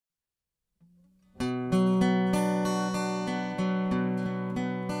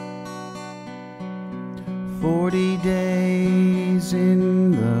40 days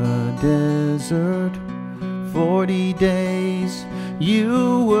in the desert, 40 days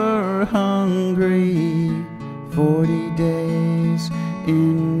you were hungry, 40 days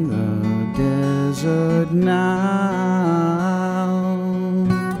in the desert now.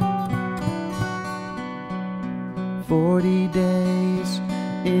 40 days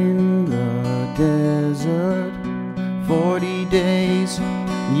in the desert, 40 days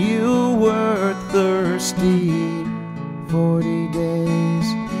you were thirsty, 40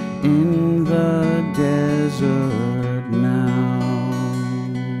 days in the desert now.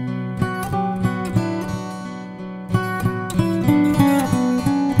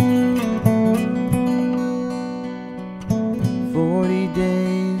 40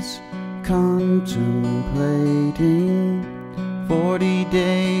 days contemplating, 40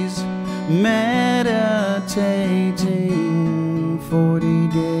 days meditating, 40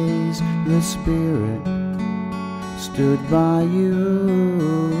 days the Spirit stood by you.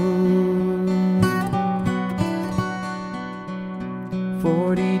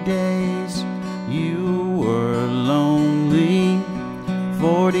 40 days you were lonely,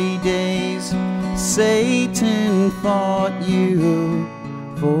 40 days Satan fought you,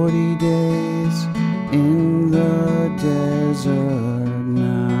 40 days in the desert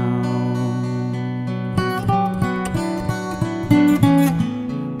now.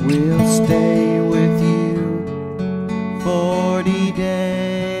 We'll stay with you 40 days.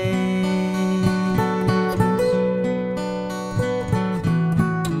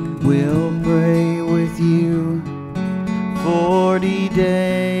 We'll pray with you 40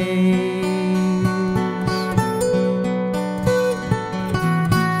 days.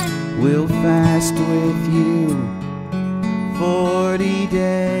 We'll fast with you 40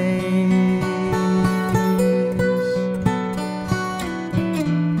 days.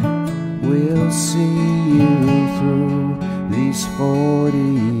 We'll see you through these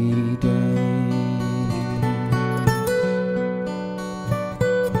 40 days.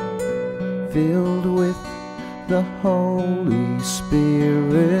 Filled with the Holy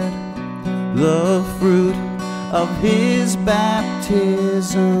Spirit, the fruit of His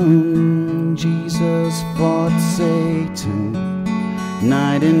baptism, Jesus fought Satan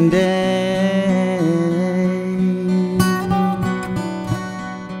night and day.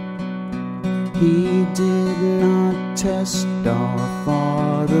 He did not test our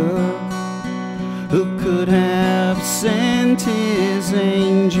Father, who could have sent His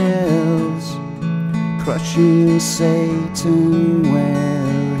angels, crushing Satan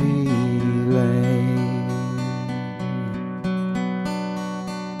where he lay.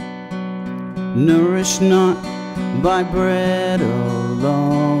 Nourished not by bread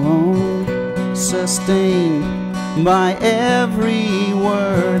alone, sustained by every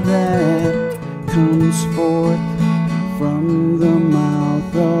word that comes forth from the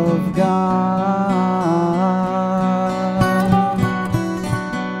mouth of God.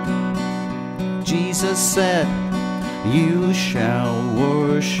 Jesus said, you shall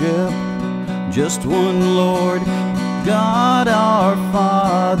worship just one Lord, God our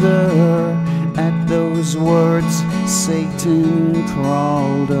Father. At those words, Satan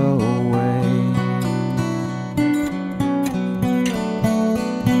crawled away.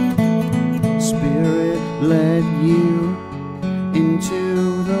 Spirit led you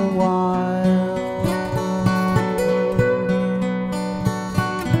into the wild.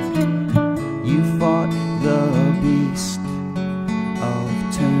 You fought the beast of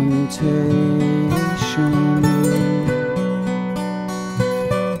temptation.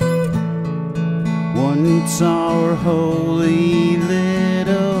 Once our holy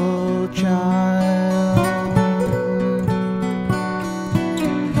little child,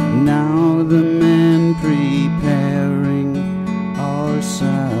 now the man preparing our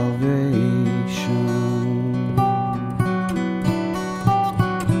salvation.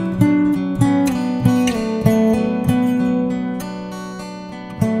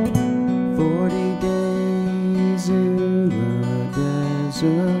 "40 days in the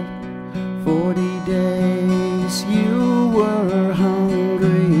desert, 40 days you were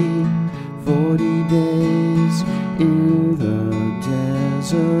hungry, 40 days in the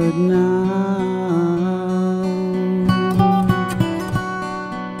desert now.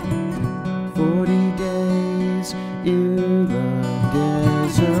 40 days in the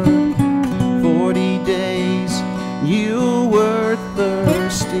desert, 40 days you were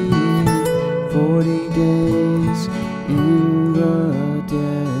thirsty, 40 days